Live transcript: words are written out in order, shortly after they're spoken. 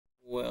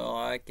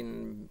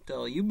can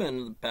tell you've been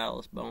to the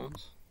Palace,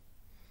 Bones.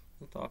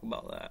 We'll talk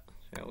about that,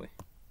 shall we?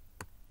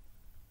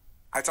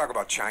 I talk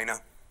about China.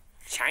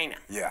 China.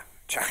 Yeah,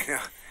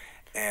 China.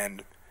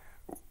 And,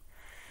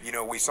 you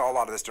know, we saw a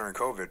lot of this during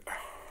COVID.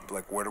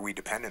 Like, what are we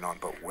dependent on?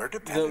 But we're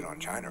dependent on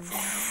China for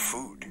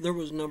food. There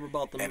was a number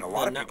about the, and a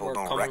lot the of people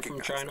network don't coming from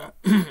recognize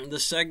China. The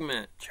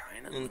segment,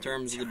 China, in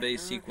terms of the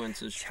base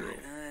sequence, is true.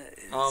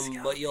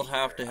 China But you'll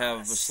have to have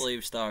a us.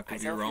 slave stock I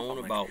of tell your people, own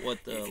like, about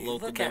what the if you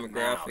local look at Mao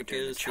demographic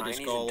during is the to this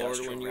Chinese call order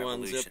Industrial when you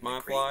Revolution, unzip my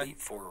the Great fly. Leap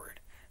Forward,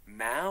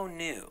 Mao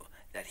knew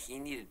that he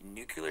needed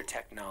nuclear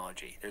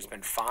technology. There's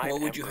been 5 What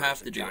would you emperors have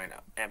to in do?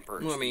 China.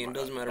 Emperors. Well, I mean, it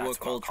doesn't matter what that's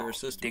I'll culture or call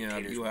system you have.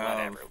 dictators, You have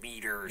whatever,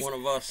 leaders, one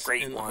of us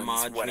great in the ones,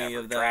 homogeny whatever,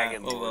 of that,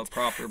 dragon of a lords.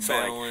 proper So,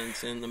 like,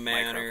 balance in the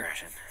manner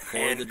microaggression. for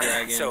And the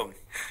dragon. So,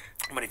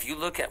 but if you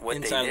look at what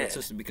inside they did, of the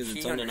system, because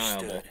it's he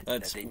undeniable. understood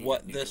That's that they needed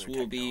what nuclear this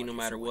will be, no technology.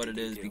 matter So what it did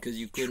he is, do? because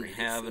you He couldn't traded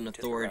have an food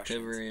to the Russians.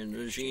 authoritarian He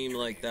regime traded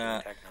like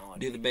that technology.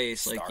 do the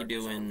base like you Starved do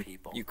his own in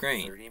people.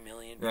 Ukraine, 30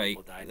 million right?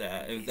 people died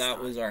That during if that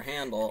peacetime, was our and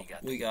handle, he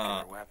got the we nuclear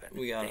got weapon.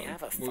 we got They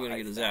have a we're gonna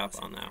get a zap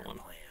 5,000 on that year one.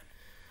 plan,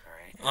 all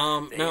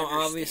right? They Now,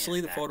 understand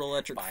obviously, the that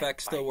photoelectric by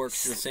effect still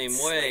works the same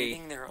way,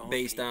 enslaving their own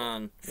based people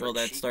on, for well,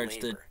 that cheap starts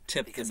to labor,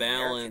 tip the because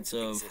balance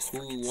Americans of exist for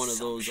who one of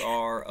those consumption.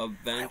 are I want it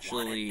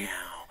eventually now,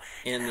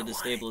 in and the I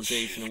want it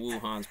destabilization of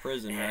cheap. Wuhan's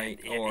prison, right?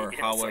 And Or it's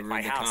like however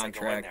my the house, I go in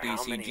contract there,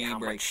 how much BCG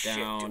breaks shit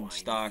do I down, need,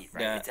 stock right?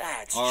 debt.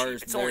 It's cheap.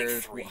 Ours, It's only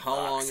theirs, $3 how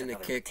long in the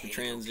another kick, the potato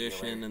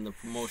transition, peeler. and the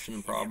promotion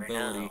and You never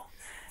probability,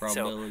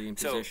 know. and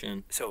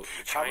position. So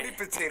How China, many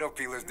potato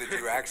peelers did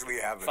you actually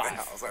have in the 5.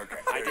 house? Okay.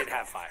 I did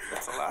have 5.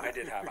 That's a lot. I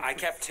did have. I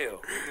kept 2.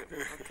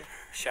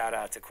 Shout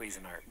out to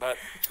Cuisinart. But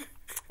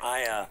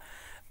I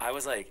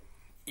was like,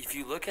 if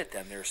you look at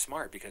them, they're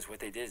smart because what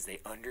they did is they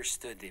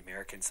understood the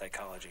American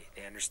psychology.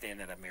 They understand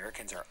that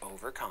Americans are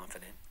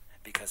overconfident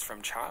because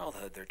from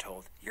childhood they're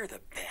told you're the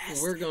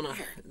best. We're gonna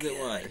You're good.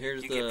 what?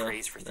 Here's You get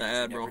praise for the things you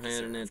admiral never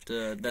handing deserved.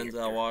 it to Denzel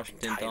You're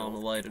Washington, telling him to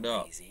entitled light it and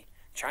up. lazy.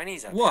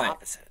 Chinese are What? the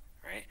opposite,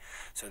 right?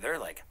 So they're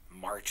like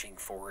marching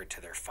forward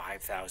to their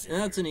 5,000.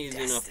 And that's an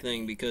easy enough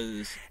thing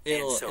because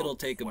it'll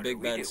take a what big do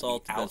we bag do? of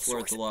salt We that's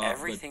worth a outsource lot, but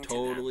everything to them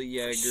totally for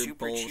Jaeger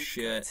super cheap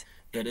bullshit goods,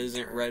 that and in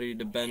isn't turn, ready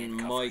to bend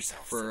handcuff Mike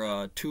ourselves for to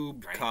a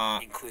tube right?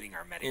 cot Including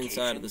our medication.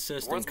 inside of the The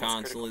system world's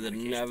most critical constantly that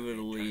medication is made in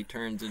inevitably China.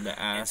 turns into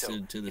And so,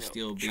 acid to the you know,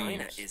 steel China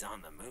beams. is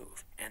on the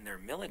move, and their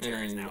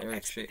military is And now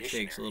Eric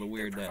shakes a little expeditionary.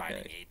 weird They're that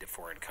providing day. aid to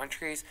foreign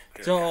countries.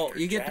 They're So after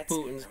you get the jets,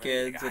 Putin's and then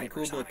they kids got and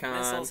Kublai hypersonic Khan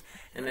missiles.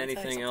 and Let me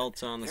tell you anything something.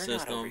 else on the They're not over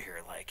system,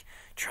 here like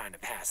trying to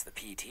pass the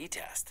PT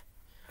test.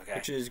 Okay?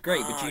 which is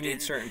great, but Oh, you need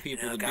didn't- certain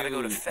people to gotta do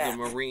go to the FEP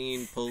marine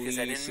because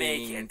I didn't make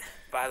policing. it.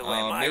 By the way,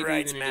 my Maybe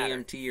rights even an matter.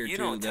 EMT or You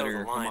two don't that toe the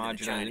are line in the homogenized.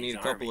 They Chinese need a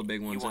couple army. of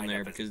big You ones in wind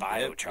there up as because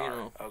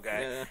biochar, okay?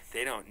 yeah.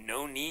 They don't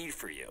no need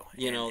for you.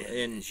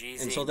 And Xi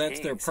so that's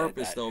their Jinping said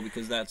purpose that. though,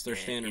 because that's their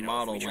And, standard you know, if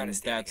model, we try to and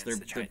stand that's their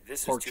against the the Chinese- this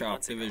was pork 2 chop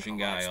months ago division in a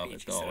guy live of speech. it He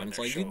said though, on and it's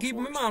their like show you keep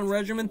floor, him he on said,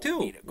 regiment "We'll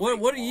too. need a What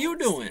Great are you Wall of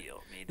doing?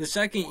 Steel made The of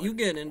second you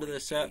get into 1.8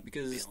 this set,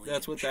 because billion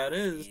that's what that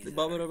is. Chinese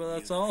Blah, that blah, blah, are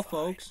that's all, unified.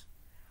 folks.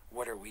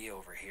 What are we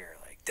over here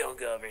like? Don't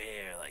go over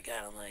here. Like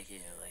I don't like you.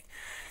 Like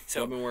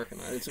So I've been working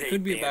on it. It they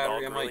could be a banned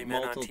all battery. I girly might men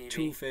on multi TV.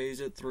 two-phase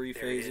it,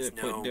 three-phase There it, is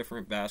put no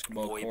different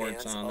basketball boy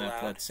courts bands on that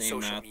for allowed. that same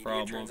Social math media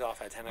problem. turns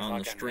off at 10 On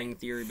o'clock the at string night.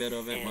 theory bit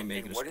of it, might And- make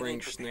and it a what are they spring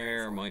preparing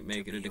snare, for? might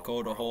make To it a be a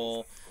Dakota world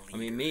hole. I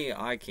mean, leader. me,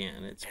 I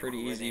can. It's And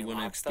pretty who are easy they when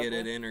it's lockstep get it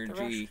with? The energy,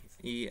 Russians.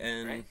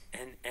 E-N, Right?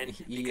 And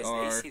because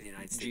E-R, they see the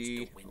United States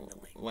G, dwindling.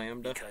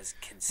 lambda. Because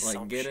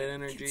Like get it consumption,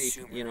 energy,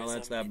 you know,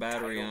 that's that consumerism,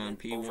 battery on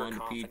entitlement, P1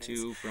 to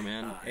P2 from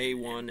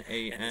A1,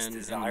 AN, and the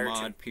desire to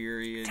mod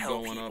period tell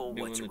going people up, doing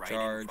what's the right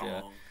charge. and Yeah.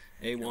 wrong.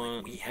 You know,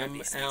 like, we A1, have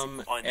these things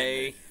MMA,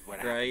 underneath what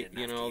happened right? in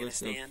You know, this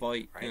is a Afghanistan,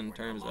 fight right? in We're no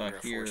terms longer a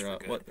of here, force for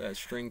good. what that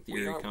string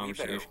theory we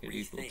conversation better could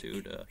equal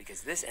to rethink,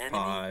 because this pi,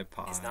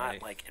 enemy is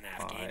not like an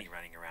Afghani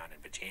running around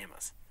in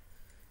pajamas.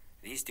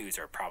 These dudes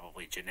are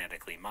probably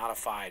genetically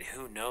modified.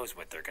 Who knows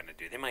what they're going to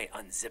do? They might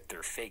unzip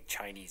their fake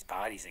Chinese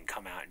bodies and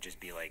come out and just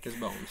be like, his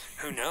bones.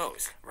 who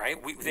knows, right?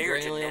 They are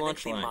Alien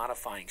lunch genetically line.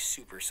 modifying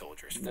super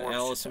soldiers. The Forbes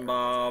Alice just and wrote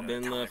Bob a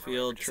in the time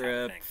field just had a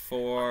trip thing.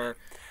 for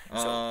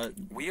So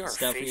we are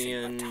Stephanie facing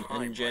a and, time and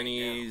right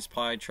Jenny's now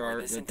pie where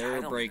chart this that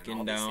they're entitlement breaking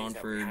and all these down things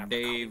that we for have are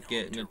Dave coming home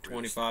getting to a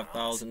roost on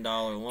us. $25,000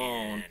 loan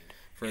And,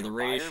 for you the know,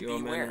 buyer ratio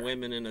of men and beware.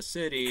 women in a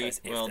city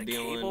Because if while the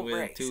dealing cable with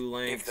breaks, two if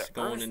lengths the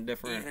going earth in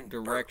different even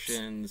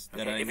directions burps,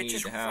 that okay, I if it need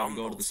just to have to go to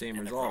the rumbles same in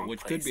the result, wrong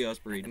which could place be us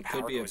and breeding, the could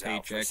power be a goes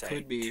out for, paycheck, say,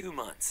 could be 2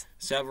 months.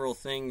 several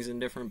things in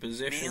different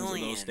positions of those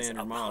Millions standard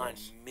upon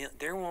models.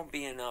 there won't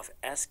be enough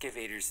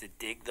excavators to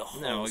dig the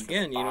holes. Now, for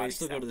again, the you know, you bodies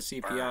still go that to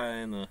the CPI burn.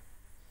 and the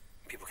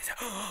People can say,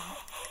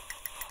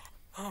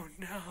 oh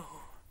no.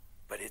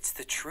 But it's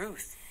the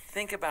truth.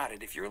 Think about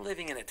it. If you're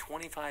living in a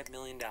 $25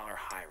 million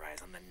high rise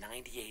on the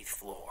 98th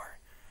floor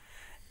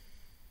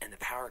and the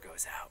power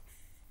goes out,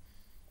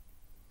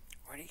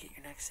 where do you get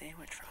your next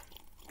sandwich from?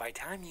 by the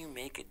time you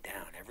make it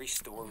down, every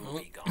store will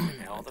be gone.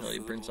 All the tell you,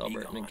 food Prince will be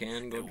Albert gone.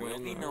 can go There will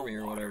join be the no army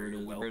or whatever it water, is,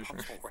 the well British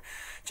pumps Army. won't work.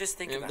 Just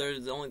think If about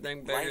there's the only thing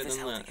Life bigger is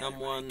than held that together by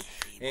M1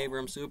 cable.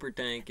 Abrams super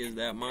tank is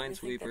that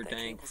Minesweeper that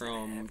tank cable's gonna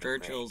from have to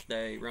Churchill's break.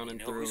 day running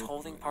You know who's through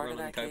holding part of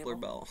running that Kepler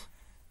cable? Bells.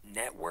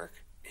 network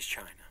is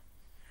China.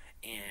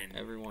 And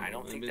Everyone, I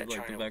don't it'd think be that like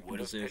the China vector would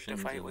have picked a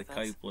positions fight of the with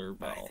us. Kepler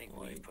But I belt. think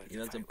we've Like, picked a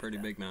that's a fight pretty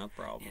with big them. math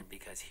problem. And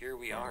because here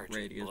we Yeah, are, just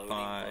radius bloating,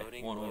 pi,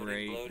 bloating,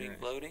 108, bloating, right.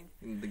 bloating,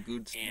 The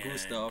good And-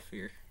 stuff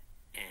here.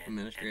 and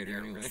Administrator, they're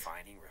anyway.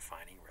 refining.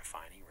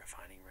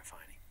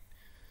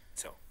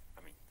 So,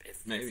 I mean,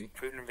 if Maybe.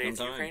 Putin invades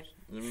Ukraine, Sometimes.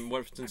 I mean,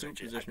 what if it's in I bet you- I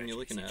superposition bet you're you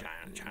looking see at?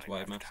 China That's why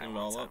go after messing it Taiwan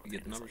all up, you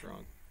get the numbers simultaneously.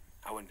 wrong.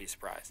 I wouldn't be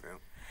surprised. Yeah.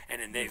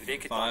 And then they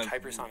could 5, launch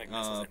hypersonic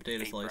missiles and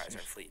potato vaporize slices.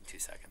 our fleet in 2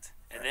 seconds.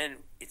 And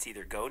then it's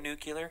either go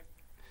nuclear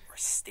or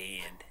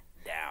stand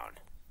down.